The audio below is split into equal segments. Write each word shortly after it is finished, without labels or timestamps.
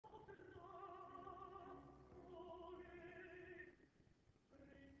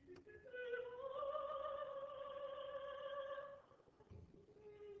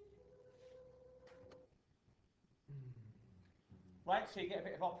Right, so you get a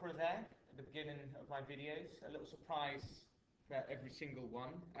bit of opera there at the beginning of my videos, a little surprise for every single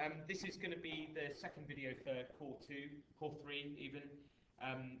one. This is going to be the second video for Core 2, Core 3 even,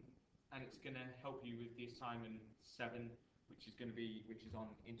 and it's going to help you with the assignment 7, which is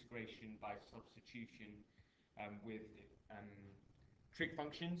on integration by substitution with trig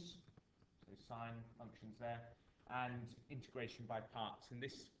functions, so sine functions there, and integration by parts. And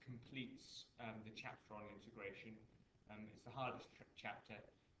this completes the chapter on integration. It's the hardest chapter,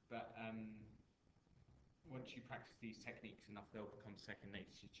 but once you practice these techniques enough, they'll become second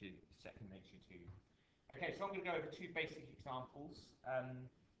nature to you. Okay, so I'm going to go over two basic examples.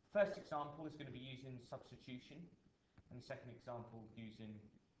 First example is going to be using substitution, and the second example using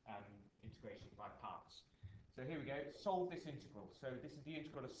integration by parts. So here we go. Solve this integral. So this is the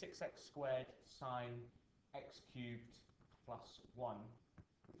integral of 6x squared sine x cubed plus 1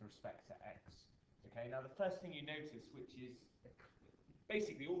 with respect to x. Okay, now the first thing you notice, which is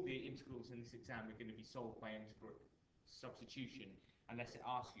basically all the integrals in this exam are going to be solved by integral substitution, unless it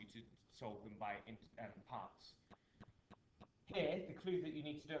asks you to solve them by parts. Here, the clue that you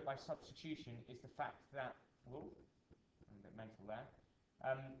need to do it by substitution is the fact that, I'm a bit mental there,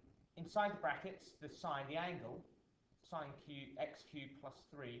 inside the brackets, the angle, sine x cubed plus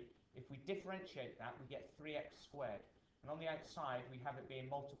 3, if we differentiate that, we get 3x squared. And on the outside, we have it being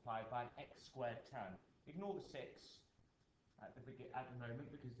multiplied by an x squared term. Ignore the 6 at the moment,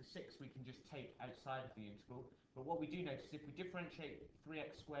 because the 6 we can just take outside of the integral. But what we do notice, if we differentiate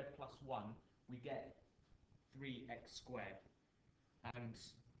 3x squared plus 1, we get 3x squared. And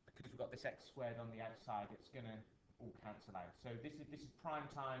because we've got this x squared on the outside, it's going to all cancel out. So this is prime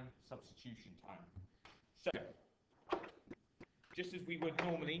time substitution time. So, just as we would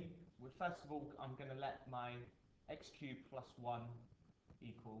normally, first of all, I'm going to let my x cubed plus 1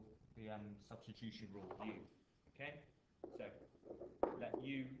 equal the substitution rule, u. Okay? So, let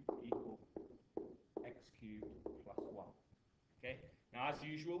u equal x cubed plus 1. Okay? Now, as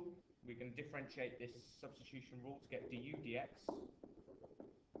usual, we're going to differentiate this substitution rule to get du dx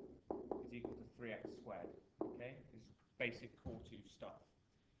is equal to 3x squared. Okay? This is basic Core 2 stuff.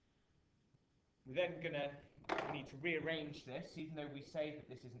 We're then going to need to rearrange this, even though we say that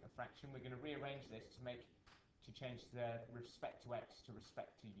this isn't a fraction, we're going to rearrange this to change the respect to x to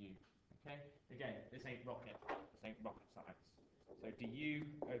respect to u. Okay? Again, this ain't rocket science. So du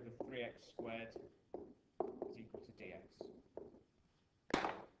over 3x squared is equal to dx.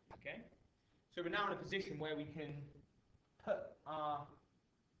 Okay? So we're now in a position where we can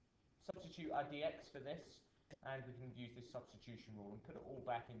substitute our dx for this, and we can use this substitution rule and put it all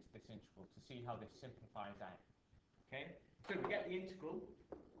back into this integral to see how this simplifies out. Okay? So we get the integral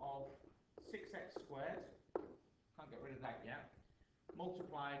of 6x squared, can't get rid of that yet,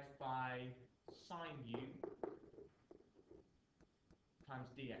 multiplied by sine u times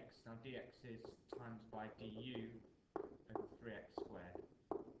dx. Now dx is times by du over 3x squared.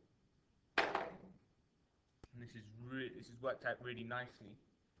 And this is worked out really nicely,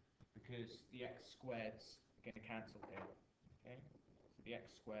 because the x squareds are going to cancel here. Okay? So the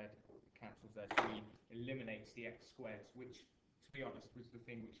x squared cancels there, so we eliminate the x squareds, which, to be honest, was the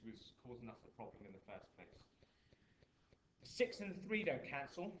thing which was causing us the problem in the first place. The 6 and the 3 don't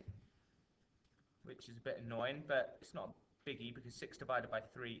cancel, which is a bit annoying, but it's not a biggie, because 6 divided by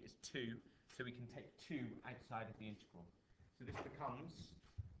 3 is 2, so we can take 2 outside of the integral. So this becomes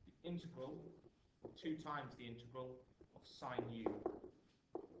the integral, or 2 times the integral, of sine u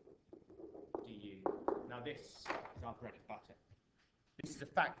du. Now this is our bread and butter. This is a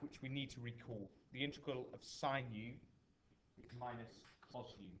fact which we need to recall. The integral of sine u is minus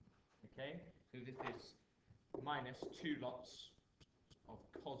cos u. Okay? So this is minus 2 lots of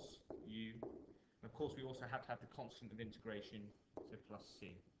cos u. And of course we also have to have the constant of integration, so plus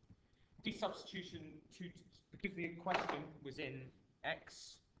c. The substitution, because the question was in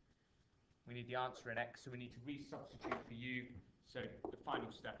x, we need the answer in x, so we need to resubstitute for u. So the final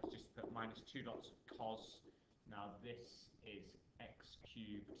step is just to put minus 2 lots of cos. Now this is x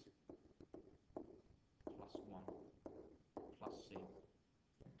cubed plus 1 plus c.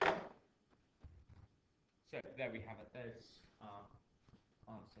 So there we have it. There's our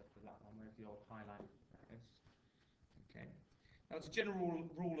answer for that one. Where's the old highlight? There it is. Okay. Now as a general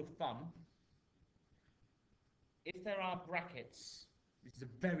rule of thumb, if there are brackets, this is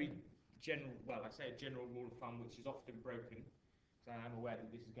a very general, well, I say a general rule of thumb which is often broken. So I am aware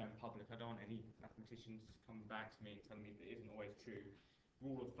that this is going public. I don't want any mathematicians coming back to me and telling me that it isn't always true.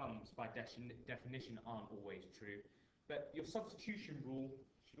 Rule of thumbs, by definition, aren't always true. But your substitution rule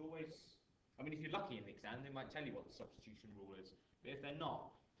should always, I mean, if you're lucky in the exam, they might tell you what the substitution rule is. But if they're not,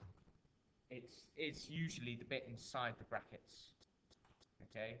 it's usually the bit inside the brackets.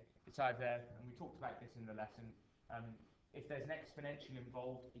 Okay, it's either, and we talked about this in the lesson, if there's an exponential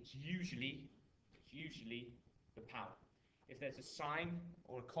involved, it's usually the power. If there's a sine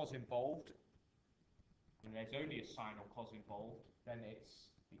or a cos involved, and there's only a sine or cos involved, then it's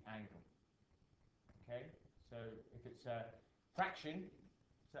the angle. Okay, so if it's a fraction,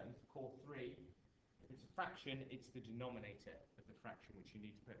 certainly for core 3, if it's a fraction, it's the denominator of the fraction which you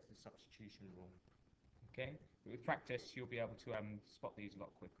need to put to the substitution rule. Okay, but with practice, you'll be able to spot these a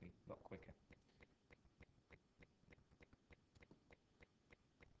lot quicker.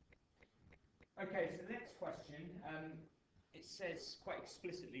 Okay, so the next question, it says quite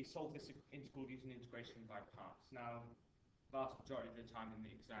explicitly, solve this integral using integration by parts. Now, vast majority of the time in the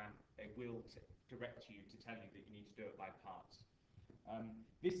exam, they will direct you to tell you that you need to do it by parts.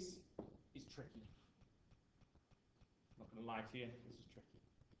 This is tricky. I'm not going to lie to you, this is tricky.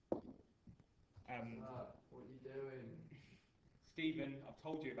 What are you doing? Stephen, I've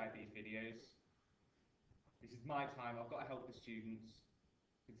told you about these videos. This is my time, I've got to help the students.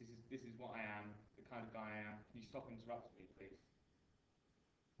 This is what I am, the kind of guy I am. Can you stop interrupting me, please?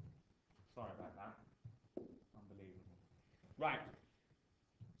 Sorry about that. Unbelievable. Right.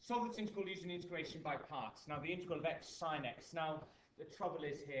 Solve this integral using integration by parts. Now, the integral of x sine x. Now, the trouble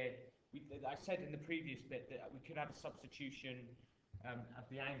is here, I said in the previous bit that we could have a substitution of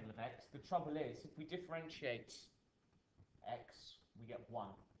the angle of x. The trouble is, if we differentiate x, we get 1.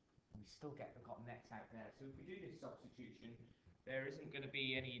 We still got an x out there. So if we do this substitution, there isn't going to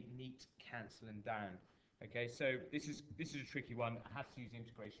be any neat cancelling down. Okay, so this is a tricky one. I have to use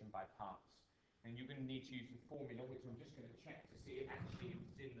integration by parts. And you're going to need to use the formula, which I'm just going to check to see if actually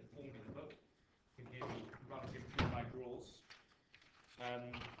it's in the formula book. You can hear me rummaging through my drawers.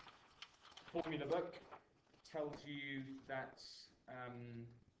 Formula book tells you that,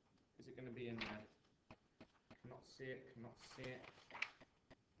 is it going to be in there? Cannot see it, cannot see it.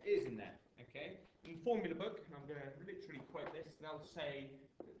 It is in there, okay? In the formula book, and I'm going to literally quote this, they'll say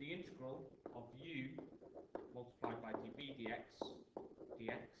that the integral of u multiplied by dv dx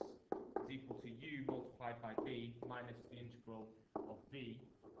is equal to u multiplied by v minus the integral of v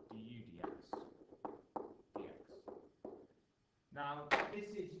du dx. Now,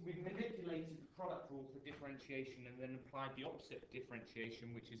 we've manipulated the product rule for differentiation and then applied the opposite of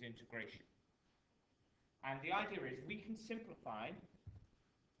differentiation, which is integration. And the idea is we can simplify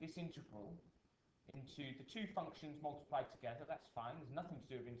this integral into the two functions multiplied together. That's fine. There's nothing to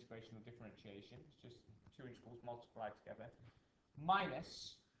do with integration or differentiation. It's just two integrals multiplied together,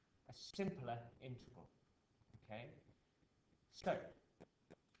 minus a simpler integral. Okay? So,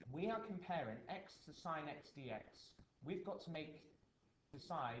 we are comparing x to sine x dx. We've got to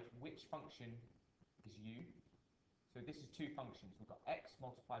decide which function is u. So this is two functions. We've got x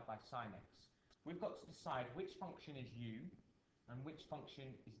multiplied by sine x. We've got to decide which function is u and which function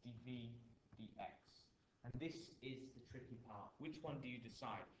is dv dx. And this is the tricky part. Which one do you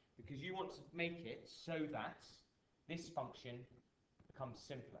decide? Because you want to make it so that this function becomes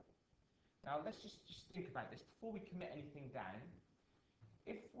simpler. Now let's just think about this before we commit anything down.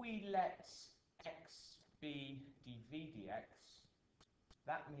 If we let x be dv dx,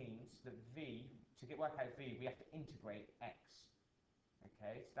 that means that to work out v, we have to integrate x.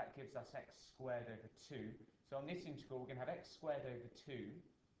 Okay, so that gives us x squared over 2. So on this integral, we're going to have x squared over 2.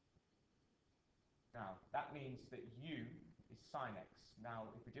 Now, that means that u is sine x. Now,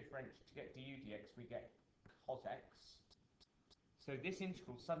 if we differentiate to get du dx, we get cos x. So this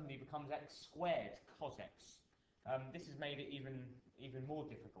integral suddenly becomes x squared cos x. This has made it even more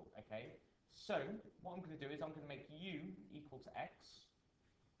difficult, okay? So, what I'm going to do is I'm going to make u equal to x.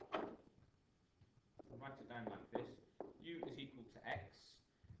 I'll write it down like this. U is equal to x,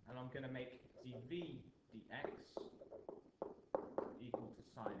 and I'm going to make dv dx equal to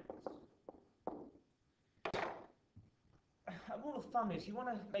sine x. A rule of thumb is you want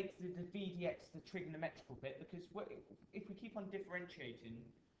to make the dv dx the trigonometrical bit, because if we keep on differentiating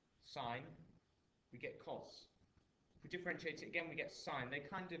sine, we get cos. If we differentiate it again, we get sine. They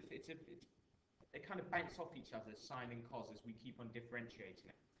kind of bounce off each other, sine and cos, as we keep on differentiating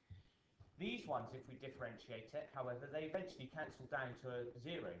it. These ones, if we differentiate it, however, they eventually cancel down to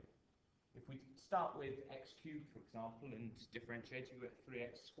 0. If we start with x cubed, for example, and differentiate it, we get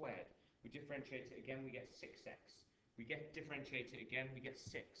 3x squared. We differentiate it again, we get 6x. We differentiate it again, we get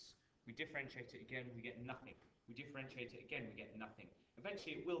 6. We differentiate it again, we get nothing. We differentiate it again, we get nothing.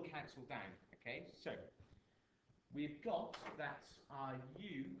 Eventually, it will cancel down, okay? So, we've got that our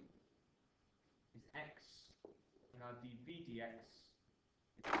u is x, and our dv dx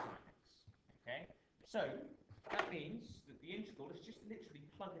is sine x. Okay, so that means that the integral is just literally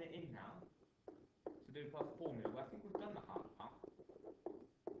plugging it in now to do our formula. Well, I think we've done the hard part.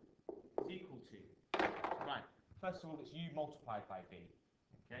 first of all, it's u multiplied by v.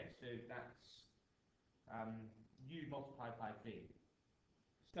 Okay, so that's u multiplied by v.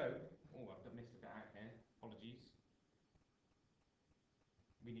 So, oh, I've missed a bit out here. Apologies.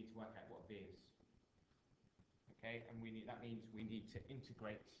 We need to work out what v is. Okay, and that means we need to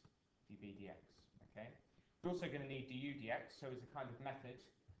integrate dv dx. Okay, we're also going to need du dx. So as a kind of method,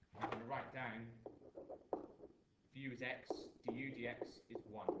 I'm going to write down if u is x, du dx is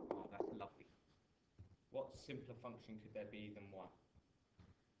 1. Oh, that's lovely. What simpler function could there be than 1?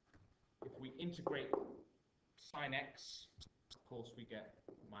 If we integrate sine x, of course we get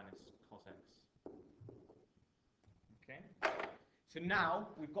minus cos x. Okay, so now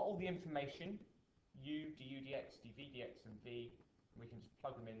we've got all the information, u, du dx, dv dx, and v. We can just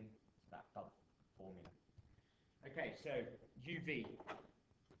plug them in to that formula. Okay, so uv,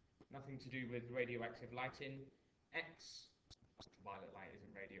 nothing to do with radioactive lighting. X, violet light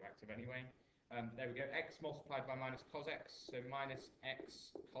isn't radioactive anyway. There we go, x multiplied by minus cos x, so minus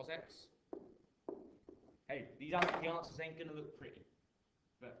x cos x. Hey, the answers ain't going to look pretty,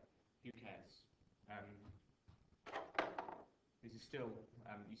 but who cares? This is still,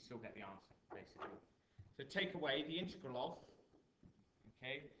 you still get the answer, basically. So take away the integral of,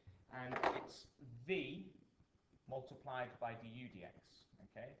 okay, and it's v multiplied by du dx,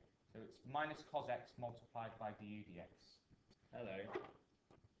 okay? So it's minus cos x multiplied by du dx. Hello.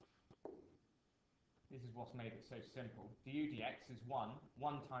 This is what's made it so simple. Du dx is 1.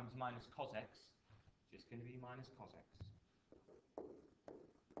 1 times minus cos x is just going to be minus cos x.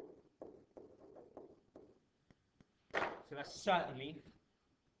 So that's certainly,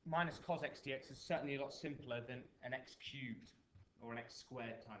 minus cos x dx is certainly a lot simpler than an x cubed or an x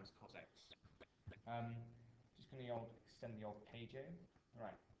squared times cos x. Just going to extend the old page over.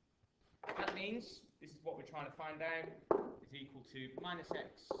 Right. That means, this is what we're trying to find out, is equal to minus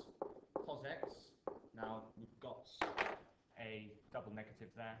x cos x. Now we've got a double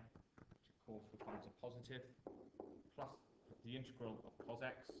negative there, which of course becomes a positive, plus the integral of cos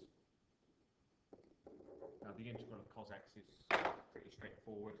x. Now the integral of cos x is pretty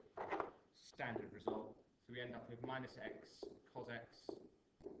straightforward, standard result. So we end up with minus x cos x.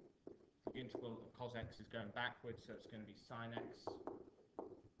 The integral of cos x is going backwards, so it's going to be sine x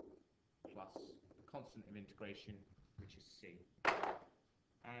plus the constant of integration, which is c.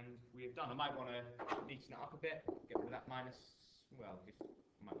 And we have done, I might want to neaten it up a bit, get rid of that minus, well, just, I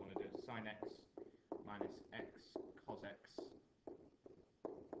might want to do sine x minus x cos x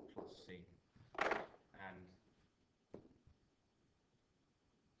plus c. And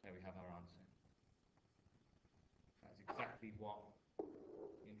there we have our answer. That's exactly what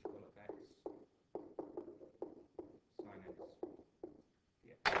the integral of x sine x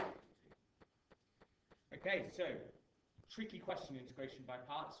dx. Okay, so tricky question, integration by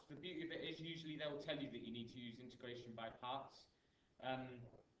parts. The beauty of it is usually they will tell you that you need to use integration by parts,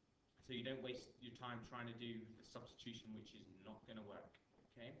 so you don't waste your time trying to do the substitution, which is not going to work.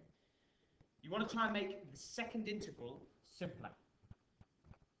 Okay, you want to try and make the second integral simpler.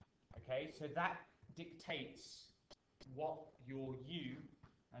 Okay, so that dictates what your u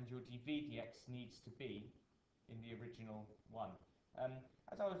and your dv dx needs to be in the original one.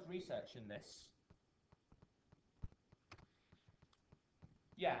 As I was researching this,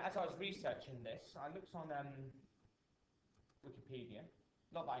 I looked on Wikipedia.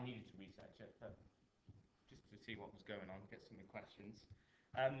 Not that I needed to research it, but just to see what was going on, get some of the questions.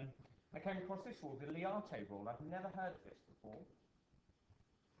 I came across this rule, the Lowestoft rule. I've never heard of this before.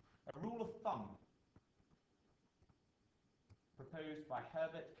 A rule of thumb proposed by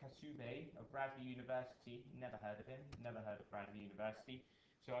Herbert Kasube of Bradley University. Never heard of him, never heard of Bradley University.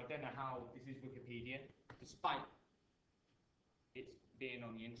 So I don't know how this is Wikipedia, despite it's being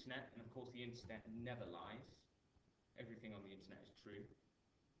on the internet, and of course the internet never lies. Everything on the internet is true,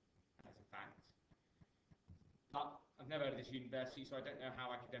 as a fact. But I've never heard of this university, so I don't know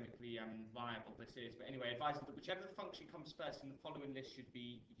how academically viable this is. But anyway, advises that whichever function comes first in the following list should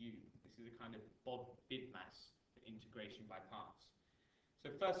be u. This is a kind of BIDMAS for integration by parts.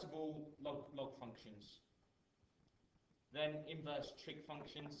 So first of all, log functions. Then inverse trig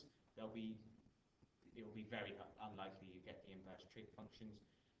functions. It will be very unlikely you get the inverse trig functions.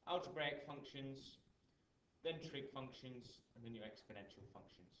 Algebraic functions, then trig functions, and then your exponential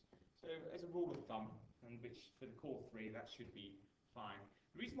functions. So as a rule of thumb, and which for the core 3, that should be fine.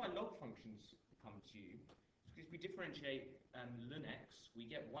 The reason why log functions come to you is because we differentiate ln x, we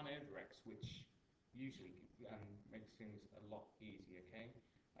get 1 over x, which usually makes things a lot easier, okay?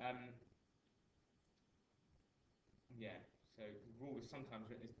 Yeah, so the rule is sometimes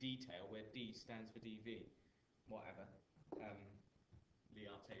written as detail, where d stands for dv. Whatever.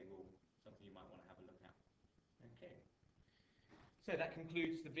 Lowestoft rule, something you might want to have a look at. Okay. So that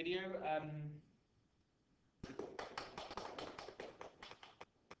concludes the video.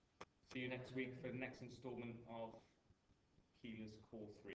 See you next week for the next instalment of Keeler's Core 3.